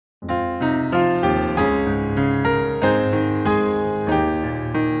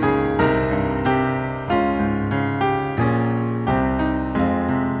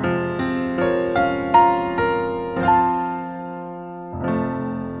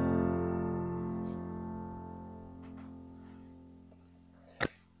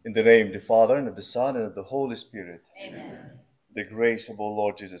In the name of the Father, and of the Son, and of the Holy Spirit. Amen. The grace of our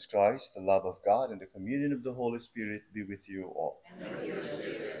Lord Jesus Christ, the love of God, and the communion of the Holy Spirit be with you all. And with your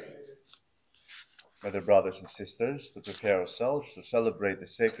spirit. My dear brothers and sisters, to prepare ourselves to celebrate the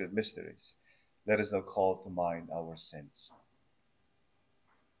sacred mysteries, let us now call to mind our sins.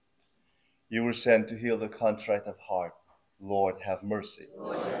 You were sent to heal the contrite of heart. Lord, have mercy.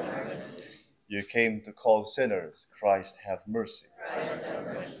 Lord, have mercy. You came to call sinners. Christ, have mercy. Christ, have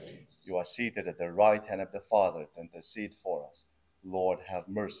mercy. You are seated at the right hand of the Father to intercede for us. Lord, have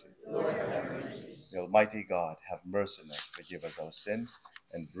mercy. Lord, have mercy. The Almighty God have mercy on us, forgive us our sins,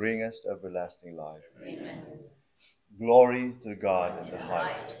 and bring us to everlasting life. Amen. Glory to God in the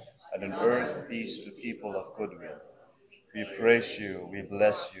highest, and on earth peace to people of good will. We praise you, we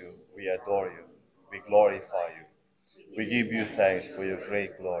bless you, we adore you, we glorify you. We give you thanks for your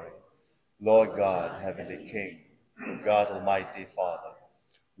great glory. Lord God, Heavenly King, God Almighty Father,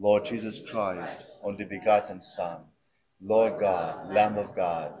 Lord Jesus Christ, only begotten Son, Lord God, Lamb of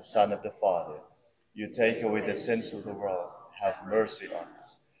God, Son of the Father, you take away the sins of the world, have mercy on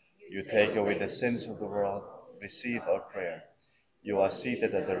us. You take away the sins of the world, receive our prayer. You are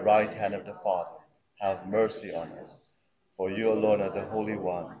seated at the right hand of the Father, have mercy on us. For you alone are the Holy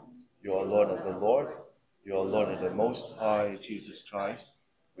One, you alone are the Lord, you alone are the Most High, Jesus Christ,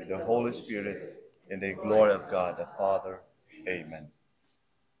 with the Holy Spirit, in the glory of God the Father. Amen.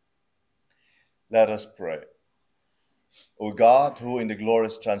 Let us pray. O God, who in the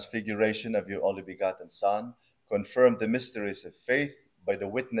glorious transfiguration of your only begotten Son, confirmed the mysteries of faith by the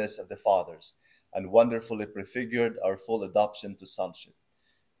witness of the fathers, and wonderfully prefigured our full adoption to sonship,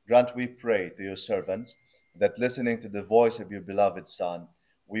 grant, we pray, to your servants, that listening to the voice of your beloved Son,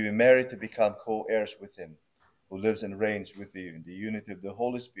 we may merit to become co-heirs with him, who lives and reigns with you in the unity of the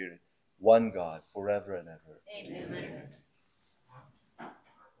Holy Spirit, one God, forever and ever. Amen.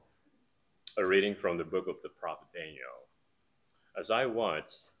 A reading from the book of the prophet Daniel. As I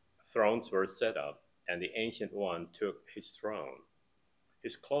watched, thrones were set up, and the Ancient One took his throne.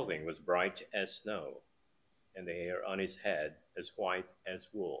 His clothing was bright as snow, and the hair on his head as white as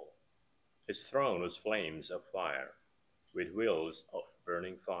wool. His throne was flames of fire, with wheels of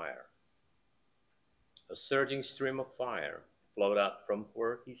burning fire. A surging stream of fire flowed out from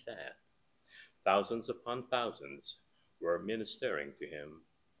where he sat. Thousands upon thousands were ministering to him,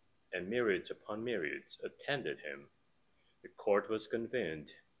 and myriads upon myriads attended him. The court was convened,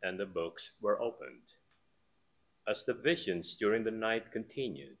 and the books were opened. As the visions during the night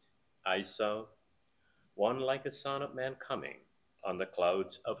continued, I saw one like a son of man coming on the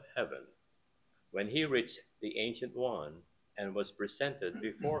clouds of heaven. When he reached the Ancient One and was presented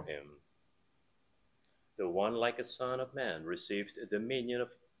before him, the one like a son of man received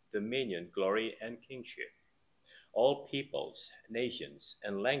dominion, glory, and kingship. All peoples, nations,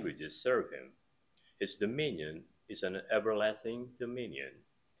 and languages serve him. His dominion is an everlasting dominion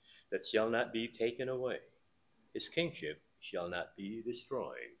that shall not be taken away. His kingship shall not be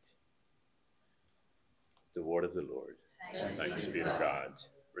destroyed. The word of the Lord. Thanks be to God.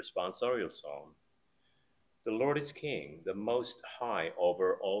 Responsorial Psalm. The Lord is King, the Most High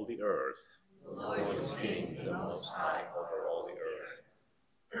over all the earth. The Lord is King, the Most High over all the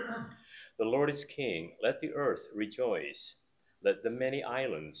earth. The Lord is King, let the earth rejoice. Let the many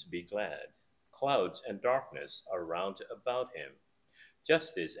islands be glad. Clouds and darkness are round about him.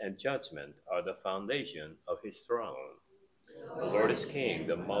 Justice and judgment are the foundation of his throne. The Lord is King,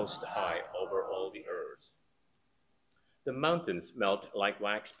 the Most High over all the earth. The mountains melt like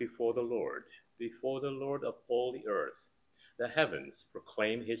wax before the Lord of all the earth. The heavens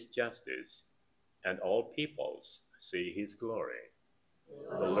proclaim his justice, and all peoples see his glory.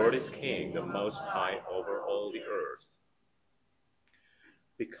 The Lord is King, the Most High over all the earth.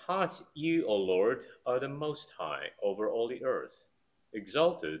 Because you, O Lord, are the Most High over all the earth,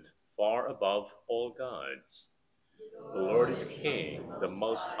 exalted far above all gods. The Lord is King, the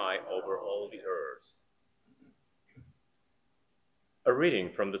Most High over all the earth. A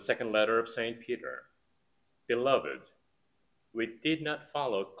reading from the second letter of St. Peter. Beloved, we did not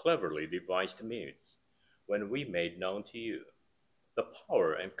follow cleverly devised means when we made known to you the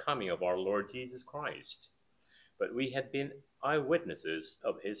power and coming of our Lord Jesus Christ, but we had been eyewitnesses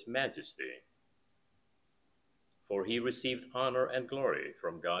of his majesty. For he received honor and glory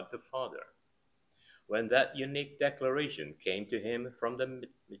from God the Father, when that unique declaration came to him from the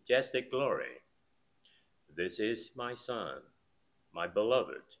majestic glory, "This is my Son, my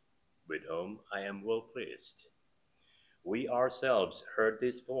beloved, with whom I am well pleased." We ourselves heard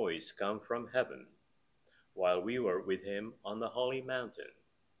this voice come from heaven, while we were with him on the holy mountain.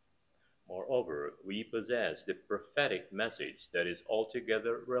 Moreover, we possess the prophetic message that is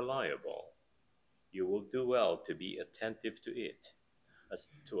altogether reliable. You will do well to be attentive to it, as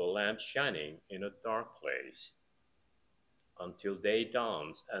to a lamp shining in a dark place, until day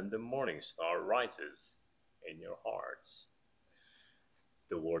dawns and the morning star rises in your hearts.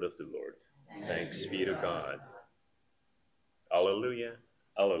 The word of the Lord. Thanks be to God. Alleluia,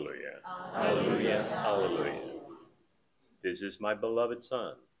 alleluia, alleluia, alleluia. This is my beloved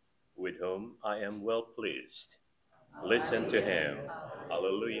Son, with whom I am well pleased. Listen to him.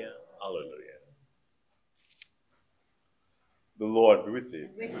 Alleluia, alleluia. The Lord be with you.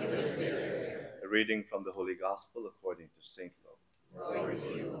 A reading from the Holy Gospel according to St. Luke. Glory to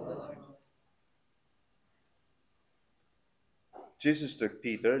you, Lord. Jesus took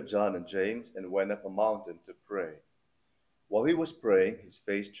Peter, John, and James and went up a mountain to pray. While he was praying, his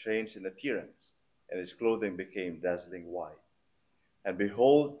face changed in appearance, and his clothing became dazzling white. And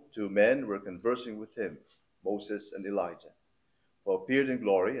behold, two men were conversing with him, Moses and Elijah, who appeared in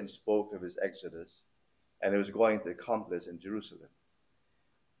glory and spoke of his exodus, and he was going to accomplish in Jerusalem.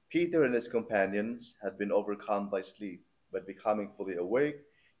 Peter and his companions had been overcome by sleep, but becoming fully awake,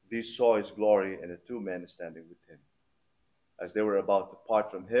 they saw his glory and the two men standing with him. As they were about to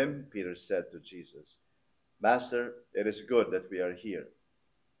part from him, Peter said to Jesus, Master, it is good that we are here.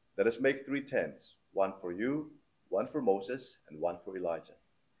 Let us make 3 tents, one for you, one for Moses, and one for Elijah.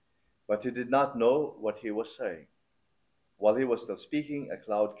 But he did not know what he was saying. While he was still speaking, a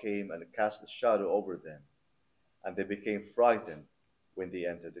cloud came and cast a shadow over them, and they became frightened when they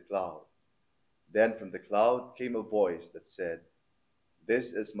entered the cloud. Then from the cloud came a voice that said,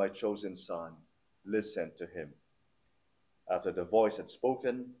 This is my chosen Son, listen to him. After the voice had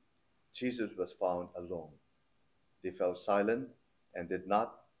spoken, Jesus was found alone. They fell silent and did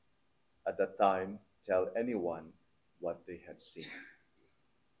not at that time tell anyone what they had seen.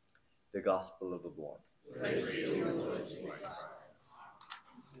 The Gospel of the Lord. Praise to you, Lord Jesus.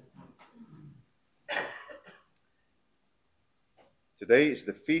 Today is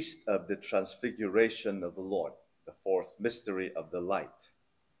the feast of the Transfiguration of the Lord, the 4th mystery of the light.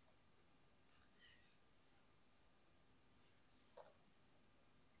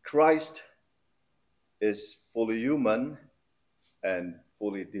 Christ is fully human and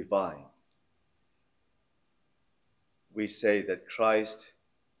fully divine. We say that Christ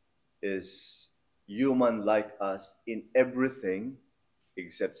is human like us in everything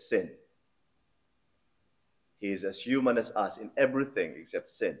except sin. He is as human as us in everything except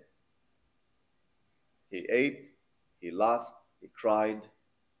sin. He ate, he laughed, he cried,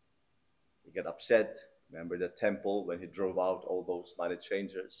 he got upset. Remember the temple when he drove out all those money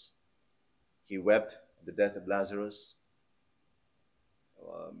changers. He wept at the death of Lazarus.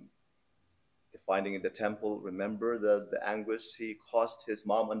 The finding in the temple, remember the anguish he caused his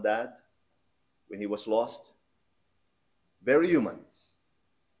mom and dad when he was lost? Very human,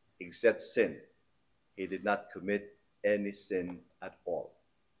 except sin. He did not commit any sin at all.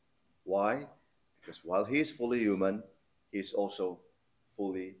 Why? Because while he is fully human, he is also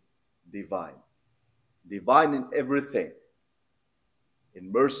fully divine. Divine in everything,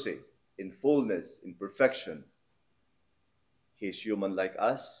 in mercy, in fullness, in perfection. He is human like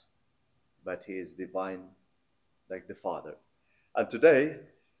us, but he is divine like the Father. And today,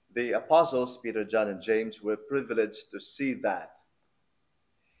 the apostles, Peter, John, and James, were privileged to see that.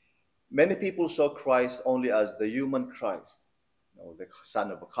 Many people saw Christ only as the human Christ, the son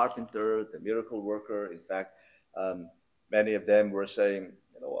of a carpenter, the miracle worker. In fact, many of them were saying,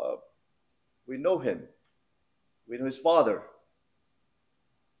 we know him. We know his father.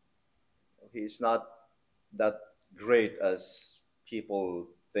 He's not that great as people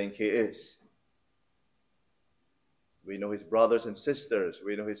think he is. We know his brothers and sisters.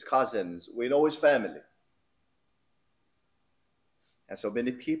 We know his cousins. We know his family. And so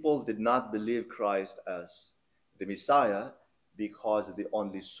many people did not believe Christ as the Messiah because they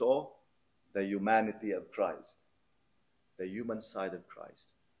only saw the humanity of Christ, the human side of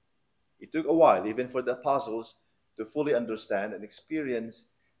Christ. It took a while, even for the apostles, to fully understand and experience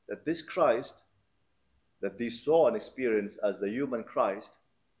that this Christ, that they saw and experienced as the human Christ,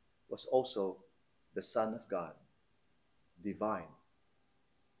 was also the Son of God, divine,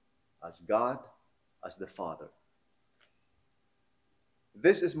 as God, as the Father.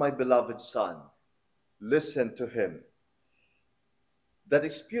 This is my beloved Son. Listen to him. That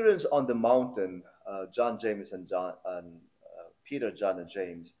experience on the mountain, Peter, John, and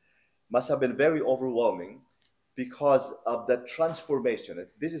James, must have been very overwhelming because of the transformation.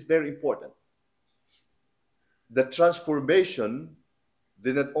 This is very important. The transformation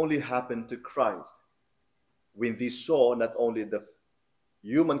did not only happen to Christ when they saw not only the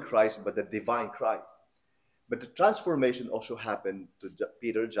human Christ, but the divine Christ. But the transformation also happened to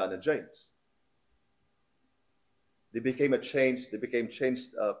Peter, John, and James. They became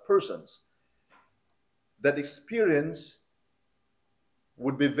changed persons. That experience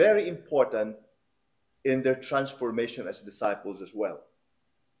would be very important in their transformation as disciples as well.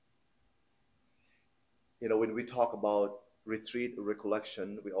 You know, when we talk about retreat or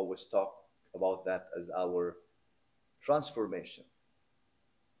recollection, we always talk about that as our transformation,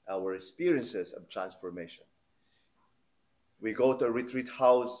 our experiences of transformation. We go to a retreat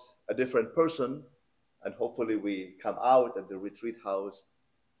house, a different person, and hopefully we come out at the retreat house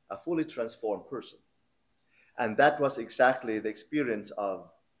a fully transformed person. And that was exactly the experience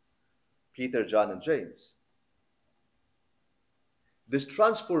of Peter, John, and James. This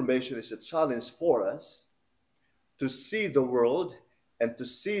transformation is a challenge for us to see the world and to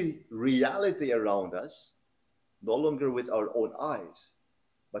see reality around us, no longer with our own eyes,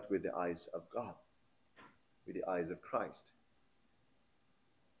 but with the eyes of God, with the eyes of Christ.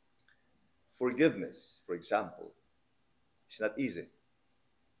 Forgiveness, for example, is not easy.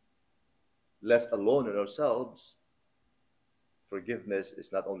 Left alone in ourselves, forgiveness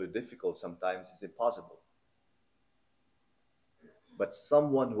is not only difficult, sometimes it's impossible. But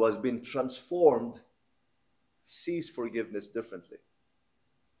someone who has been transformed sees forgiveness differently.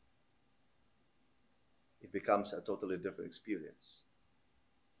 It becomes a totally different experience.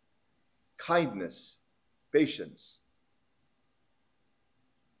 Kindness, patience.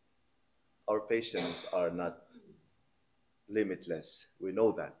 Our patience are not limitless. We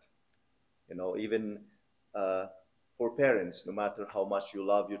know that. You know, even for parents, no matter how much you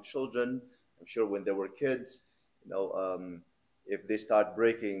love your children, I'm sure when they were kids, you know, if they start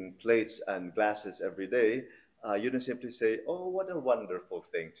breaking plates and glasses every day, you don't simply say, "Oh, what a wonderful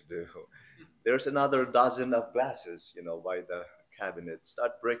thing to do." There's another dozen of glasses, you know, by the cabinet.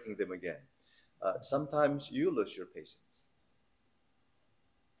 Start breaking them again. Sometimes you lose your patience.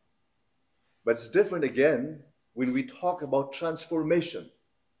 But it's different again when we talk about transformation.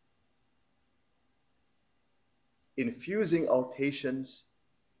 Infusing our patience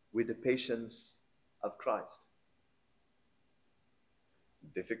with the patience of Christ.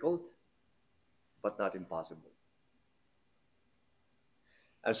 Difficult, but not impossible.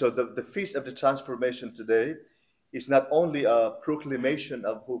 And so the Feast of the Transformation today is not only a proclamation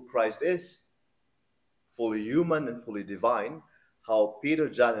of who Christ is, fully human and fully divine, how Peter,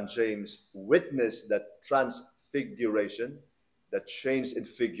 John, and James witnessed that transfiguration, that change in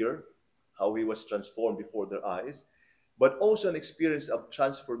figure, how he was transformed before their eyes, but also an experience of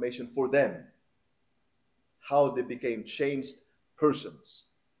transformation for them, how they became changed persons.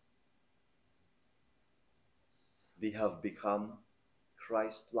 They have become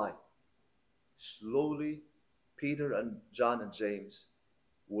Christ-like. Slowly, Peter and John and James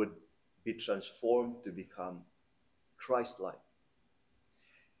would be transformed to become Christ-like.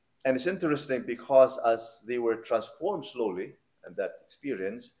 And it's interesting because as they were transformed slowly, and that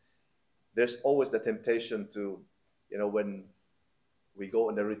experience, there's always the temptation to, you know, when we go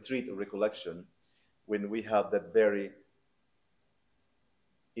on a retreat or recollection, when we have that very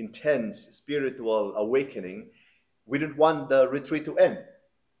intense spiritual awakening, we don't want the retreat to end.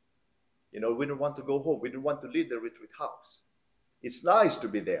 You know, we don't want to go home. We don't want to leave the retreat house. It's nice to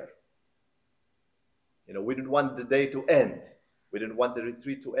be there. You know, we didn't want the day to end. We didn't want the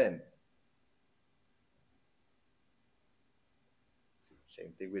retreat to end.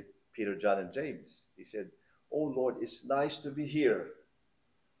 Same thing with Peter, John, and James. He said, "Oh Lord, it's nice to be here.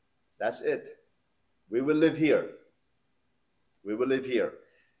 That's it. We will live here. We will live here."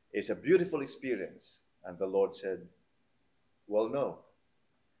 It's a beautiful experience. And the Lord said, "Well, no.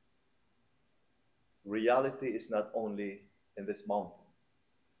 Reality is not only in this mountain.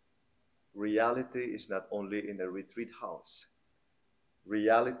 Reality is not only in a retreat house.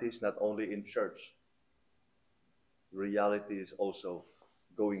 Reality is not only in church. Reality is also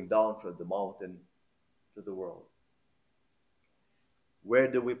going down from the mountain to the world." Where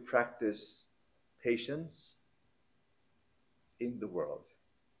do we practice patience? In the world.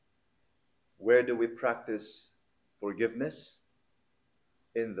 Where do we practice forgiveness?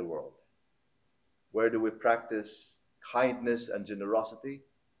 In the world. Where do we practice kindness and generosity?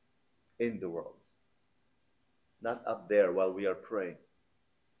 In the world. Not up there while we are praying.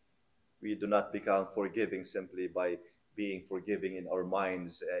 We do not become forgiving simply by being forgiving in our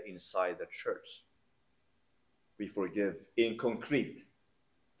minds inside the church. We forgive in concrete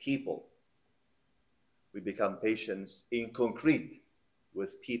people. We become patient in concrete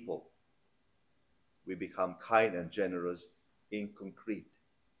with people. We become kind and generous in concrete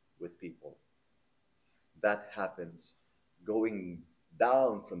with people. That happens going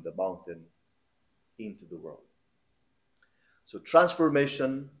down from the mountain into the world. So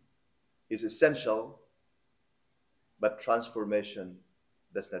transformation is essential, but transformation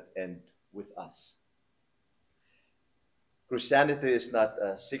does not end with us. Christianity is not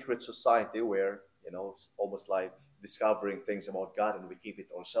a secret society where, it's almost like discovering things about God and we keep it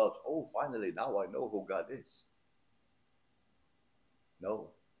ourselves. Oh, finally, now I know who God is. No.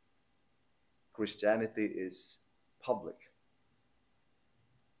 Christianity is public.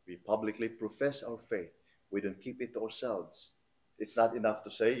 We publicly profess our faith. We don't keep it to ourselves. It's not enough to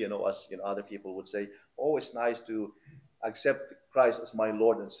say, as other people would say, oh, it's nice to accept Christ as my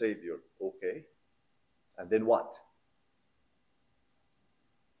Lord and Savior. Okay. And then what?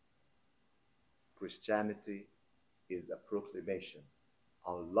 Christianity is a proclamation.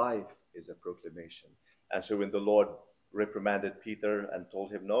 Our life is a proclamation. And so when the Lord reprimanded Peter and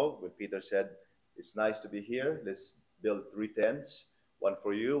told him no, when Peter said, it's nice to be here, let's build 3 tents, one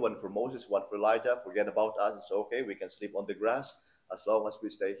for you, one for Moses, one for Elijah, forget about us, it's okay, we can sleep on the grass as long as we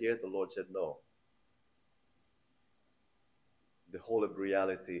stay here. The Lord said no. The whole of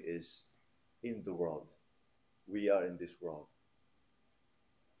reality is in the world. We are in this world.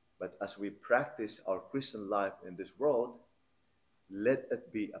 But as we practice our Christian life in this world, let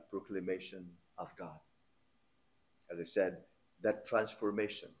it be a proclamation of God. As I said, that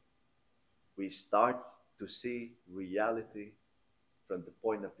transformation, we start to see reality from the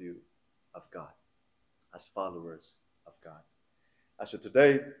point of view of God, as followers of God. And so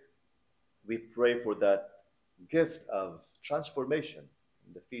today, we pray for that gift of transformation,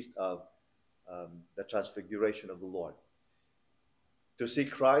 the feast of the transfiguration of the Lord. To see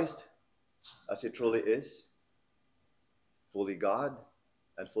Christ as he truly is, fully God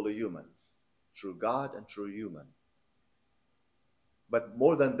and fully human, true God and true human. But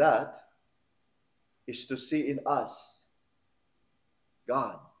more than that is to see in us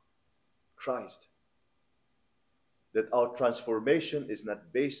God, Christ. That our transformation is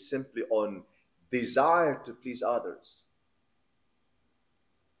not based simply on desire to please others.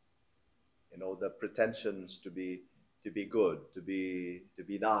 The pretensions to be good, to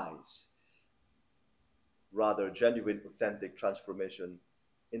be nice. Rather, genuine, authentic transformation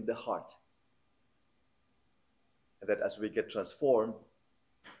in the heart. And that as we get transformed,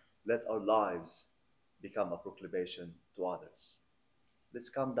 let our lives become a proclamation to others. Let's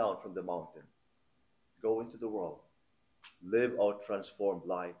come down from the mountain, go into the world, live our transformed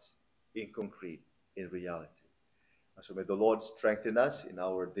lives in concrete, in reality. And so may the Lord strengthen us in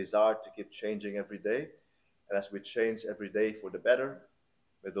our desire to keep changing every day. And as we change every day for the better,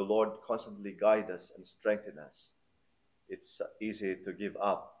 may the Lord constantly guide us and strengthen us. It's easy to give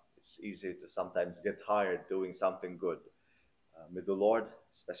up. It's easy to sometimes get tired doing something good. May the Lord,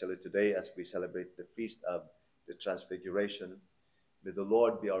 especially today as we celebrate the feast of the Transfiguration, may the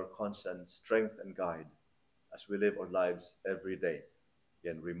Lord be our constant strength and guide as we live our lives every day.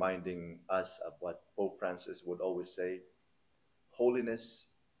 Again, reminding us of what Pope Francis would always say, holiness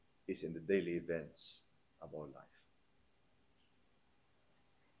is in the daily events of our life.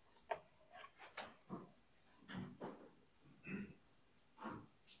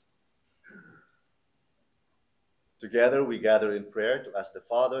 Together we gather in prayer to ask the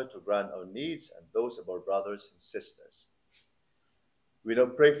Father to grant our needs and those of our brothers and sisters. We now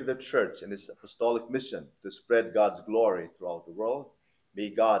pray for the Church and its apostolic mission to spread God's glory throughout the world. May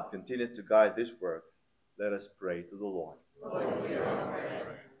God continue to guide this work. Let us pray to the Lord. Lord, hear our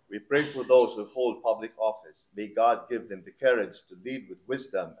prayer. We pray for those who hold public office. May God give them the courage to lead with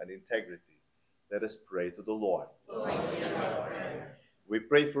wisdom and integrity. Let us pray to the Lord. Lord, hear our prayer. We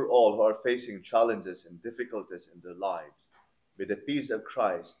pray for all who are facing challenges and difficulties in their lives. May the peace of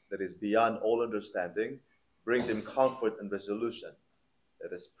Christ that is beyond all understanding bring them comfort and resolution.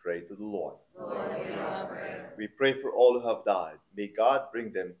 Let us pray to the Lord. Lord, hear our prayer. We pray for all who have died. May God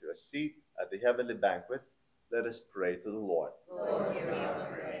bring them to a seat at the heavenly banquet. Let us pray to the Lord. Lord, hear our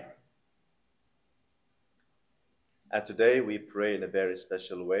prayer. And today we pray in a very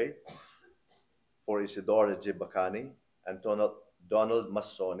special way for Isidore Gibacani and Donald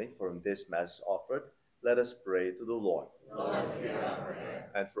Massoni, for whom this Mass is offered. Let us pray to the Lord. Lord, hear our prayer.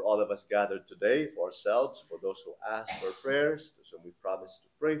 And for all of us gathered today, for ourselves, for those who ask for prayers, those whom we promise to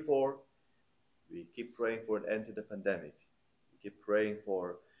pray for, we keep praying for an end to the pandemic. We keep praying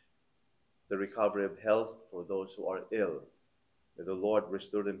for the recovery of health for those who are ill. May the Lord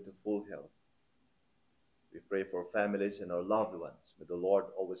restore them to full health. We pray for families and our loved ones. May the Lord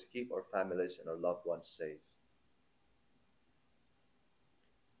always keep our families and our loved ones safe.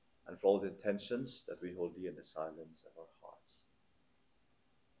 And for all the intentions that we hold dear in the silence of our hearts.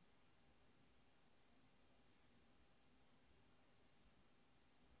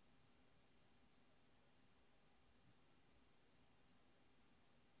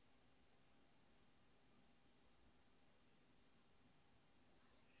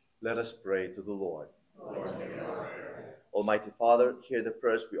 Let us pray to the Lord. Almighty Father, hear the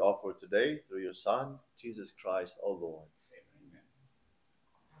prayers we offer today through your Son, Jesus Christ, our Lord.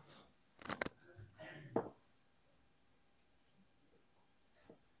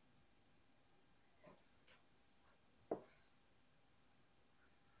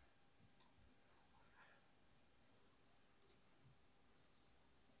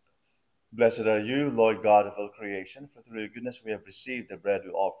 Blessed are you, Lord God of all creation, for through your goodness we have received the bread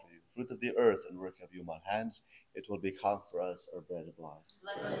we offer you, fruit of the earth and work of human hands. It will become for us our bread of life.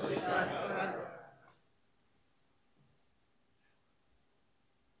 Blessed be God forever.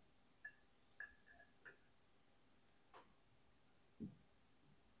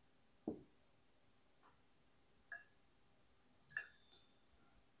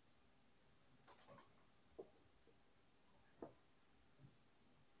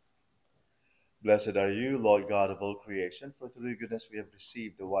 Blessed are you, Lord God of all creation, for through your goodness we have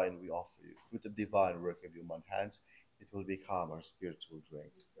received the wine we offer you, fruit of divine work of human hands. It will become our spiritual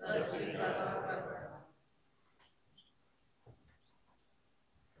drink. Blessed be God forever.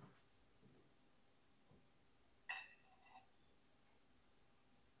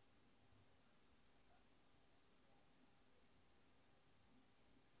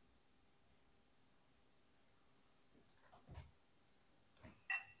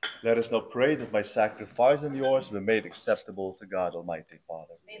 Let us now pray that my sacrifice and yours be made acceptable to God Almighty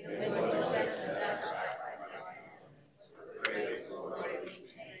Father. May the Lord accept the sacrifice of our hands, for the praise of the Lord of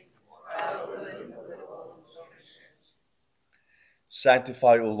his name, for our good and for the souls of the church.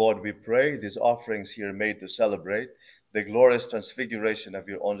 Sanctify, O Lord, we pray, these offerings here made to celebrate the glorious transfiguration of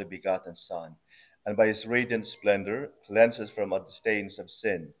your only begotten Son, and by his radiant splendor cleanse us from all the stains of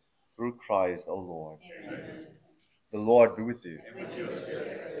sin, through Christ, O Lord. Amen. The Lord be with you. With your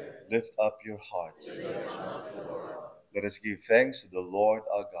spirit, Lift up your hearts. lift them up to the Lord. Let us give thanks to the Lord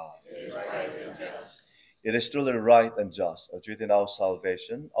our God. It is right and just. It is truly right and just, our duty and our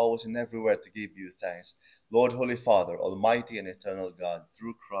salvation, always and everywhere to give you thanks, Lord, Holy Father, Almighty and eternal God,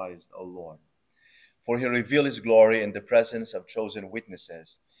 through Christ our Lord. For he revealed his glory in the presence of chosen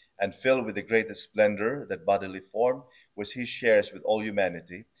witnesses, and filled with the greatest splendor that bodily form was he shares with all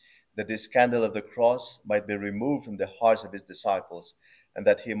humanity, that the scandal of the cross might be removed from the hearts of his disciples, and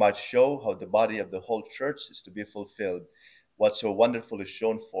that he might show how the body of the whole church is to be fulfilled, what so wonderfully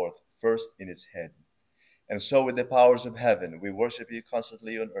shone forth first in its head. And so with the powers of heaven we worship you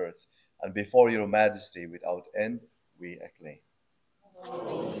constantly on earth, and before your majesty without end we acclaim.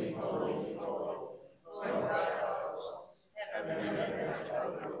 Holy, holy, holy, Lord God of hosts, heaven and earth are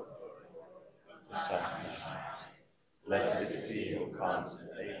full of your glory. Hosanna. Blessed is he who comes in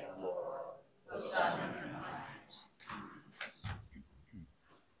the name of the Lord. Hosanna in the highest.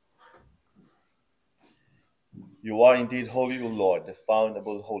 You are indeed holy, O Lord, the fount of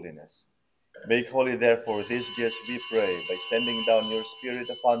all holiness. Make holy, therefore, these gifts, we pray, by sending down your Spirit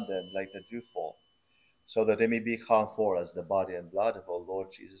upon them like the dewfall, so that they may become for us the body and blood of our Lord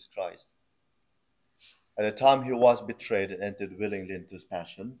Jesus Christ. At the time he was betrayed and entered willingly into his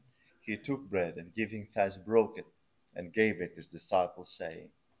passion, he took bread and giving thanks broke it and gave it to his disciples, saying,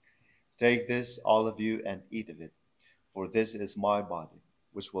 Take this, all of you, and eat of it, for this is my body,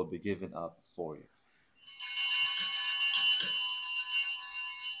 which will be given up for you.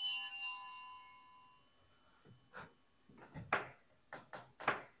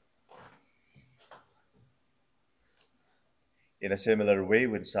 In a similar way,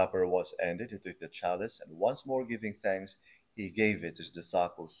 when supper was ended, he took the chalice, and once more giving thanks, he gave it to his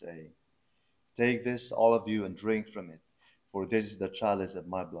disciples, saying, Take this, all of you, and drink from it, for this is the chalice of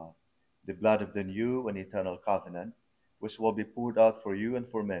my blood, the blood of the new and eternal covenant, which will be poured out for you and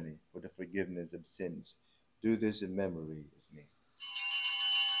for many for the forgiveness of sins. Do this in memory of me.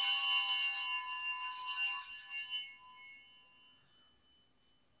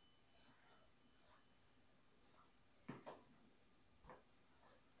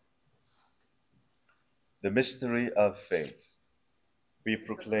 The mystery of faith. We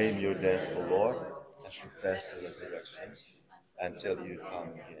proclaim your death, O Lord, and profess your resurrection until you come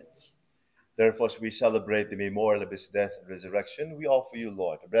again. Therefore, as we celebrate the memorial of his death and resurrection, we offer you,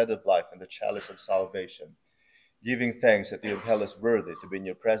 Lord, the bread of life and the chalice of salvation, giving thanks that you have held us worthy to be in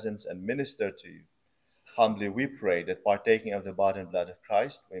your presence and minister to you. Humbly we pray that partaking of the body and blood of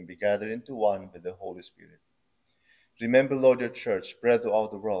Christ, we may be gathered into one with the Holy Spirit. Remember, Lord, your church spread throughout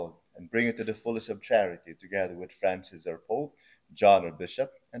the world, and bring it to the fullness of charity, together with Francis our Pope, John our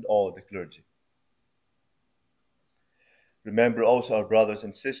Bishop, and all the clergy. Remember also our brothers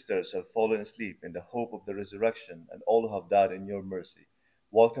and sisters who have fallen asleep in the hope of the resurrection, and all who have died in your mercy.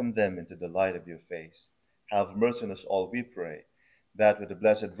 Welcome them into the light of your face. Have mercy on us all, we pray, that with the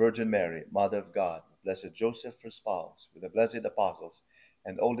Blessed Virgin Mary, Mother of God, with Blessed Joseph, her spouse, with the blessed apostles,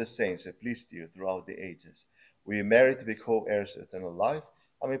 and all the saints that pleased you throughout the ages, we merit to be co-heirs to eternal life,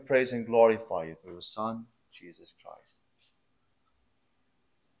 and we praise and glorify you through your Son, Jesus Christ.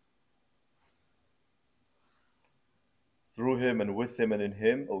 Through him and with him and in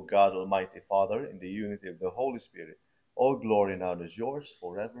him, O God, Almighty Father, in the unity of the Holy Spirit, all glory and honor is yours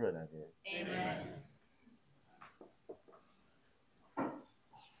forever and ever. Amen.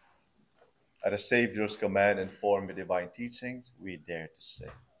 At a Savior's command and formed by divine teachings, we dare to say,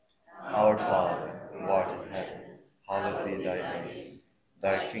 Our Father, who art in heaven, hallowed be thy name.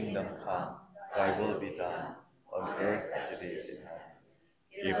 Thy kingdom come, thy will be done, on earth as it is in heaven.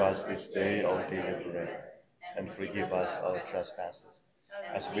 Give us this day our daily bread, and forgive us our trespasses,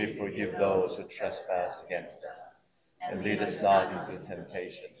 as we forgive those who trespass against us. And lead us not into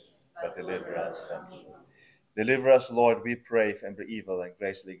temptation, but deliver us from evil. Deliver us, Lord, we pray, from every evil, and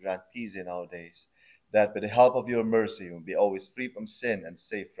graciously grant peace in our days, that by the help of your mercy we may be always free from sin and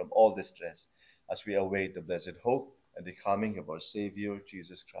safe from all distress, as we await the blessed hope and the coming of our Savior,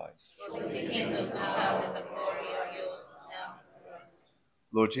 Jesus Christ. For the kingdom, the power, and the glory are yours now and forever.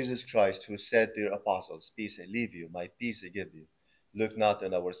 Lord Jesus Christ, who said to your apostles, Peace I leave you, my peace I give you, look not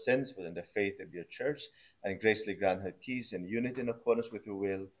on our sins, but on the faith of your church, and graciously grant her peace and unity in accordance with your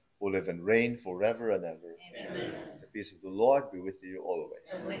will, who live and reign forever and ever. Amen. The peace of the Lord be with you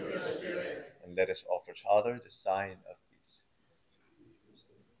always. And with your spirit. And let us offer each other the sign of peace.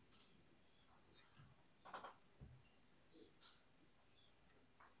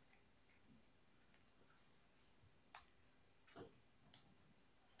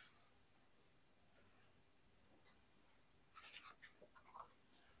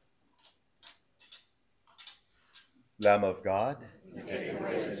 Lamb of God, you take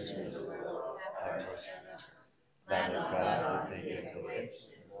away the sins of the world, have mercy on us. Lamb of God, who take away the sins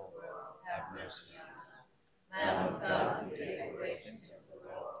of the world, have mercy on us. Lamb of God, who take away the sins of the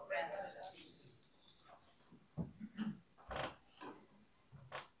world, grant us peace.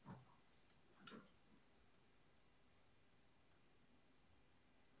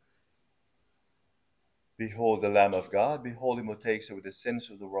 Behold the Lamb of God, behold him who takes away the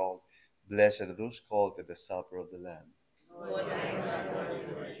sins of the world. Blessed are those called to the supper of the Lamb. Lord, I am not worthy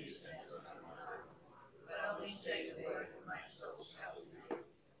that you should enter my heart, but only say the word, and my soul shall be made.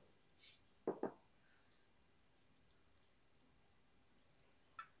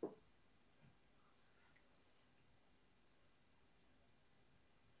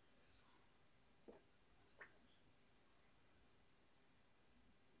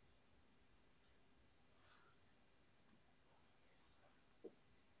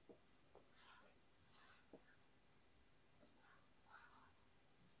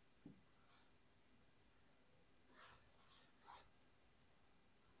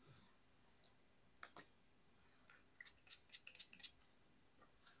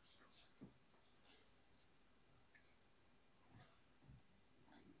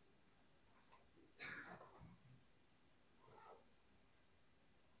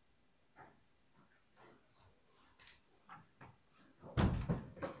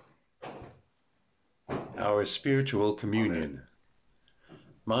 Our spiritual communion.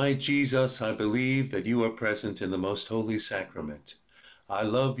 My Jesus, I believe that you are present in the most holy sacrament. I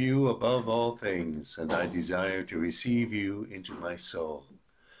love you above all things, and I desire to receive you into my soul.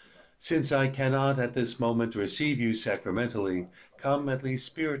 Since I cannot at this moment receive you sacramentally, come at least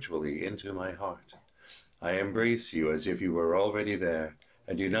spiritually into my heart. I embrace you as if you were already there,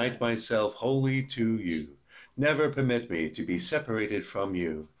 and unite myself wholly to you. Never permit me to be separated from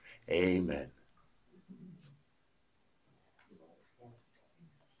you. Amen.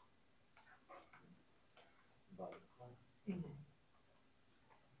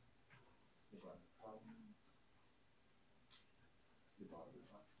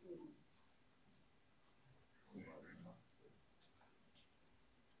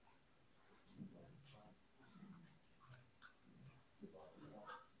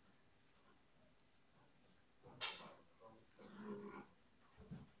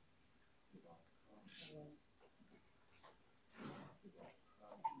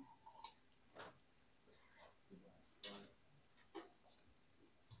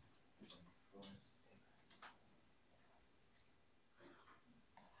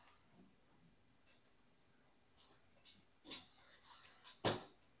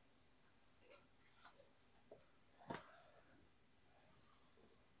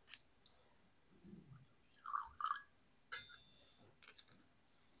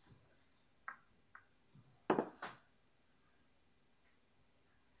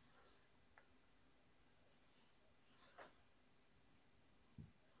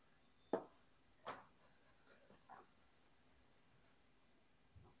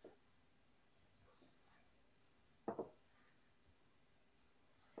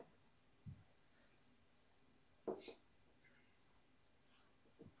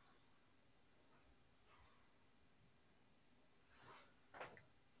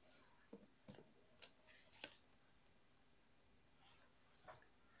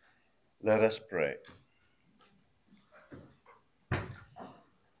 Let us pray.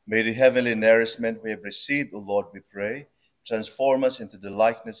 May the heavenly nourishment we have received, O Lord, we pray, transform us into the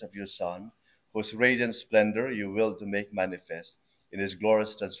likeness of your Son, whose radiant splendor you willed to make manifest in his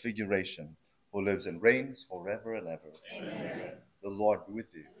glorious transfiguration, who lives and reigns forever and ever. Amen. The Lord be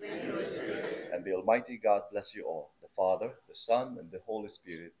with you. With your spirit. And may Almighty God bless you all, the Father, the Son, and the Holy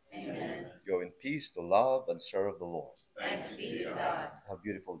Spirit. Amen. Go in peace to love and serve the Lord. Thanks be to God. Have a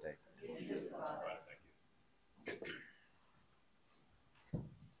beautiful day. You too, Father.